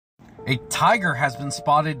A tiger has been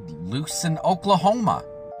spotted loose in Oklahoma.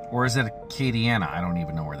 Or is it Acadiana? I don't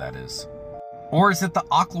even know where that is. Or is it the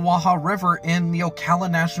Ocklawaha River in the Ocala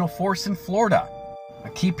National Forest in Florida? I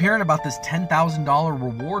keep hearing about this $10,000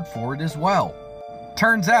 reward for it as well.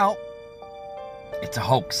 Turns out, it's a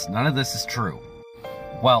hoax. None of this is true.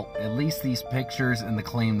 Well, at least these pictures and the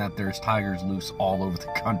claim that there's tigers loose all over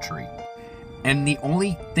the country. And the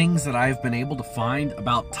only things that I've been able to find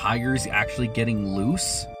about tigers actually getting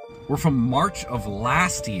loose were from March of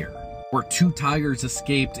last year, where 2 tigers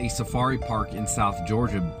escaped a safari park in South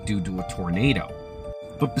Georgia due to a tornado.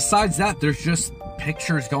 But besides that, there's just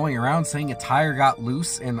pictures going around saying a tiger got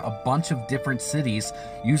loose in a bunch of different cities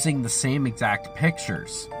using the same exact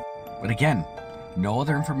pictures. But again, no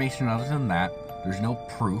other information other than that. There's no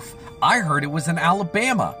proof. I heard it was in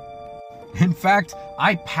Alabama. In fact,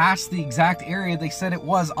 I passed the exact area they said it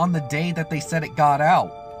was on the day that they said it got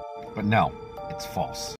out. But no, it's false.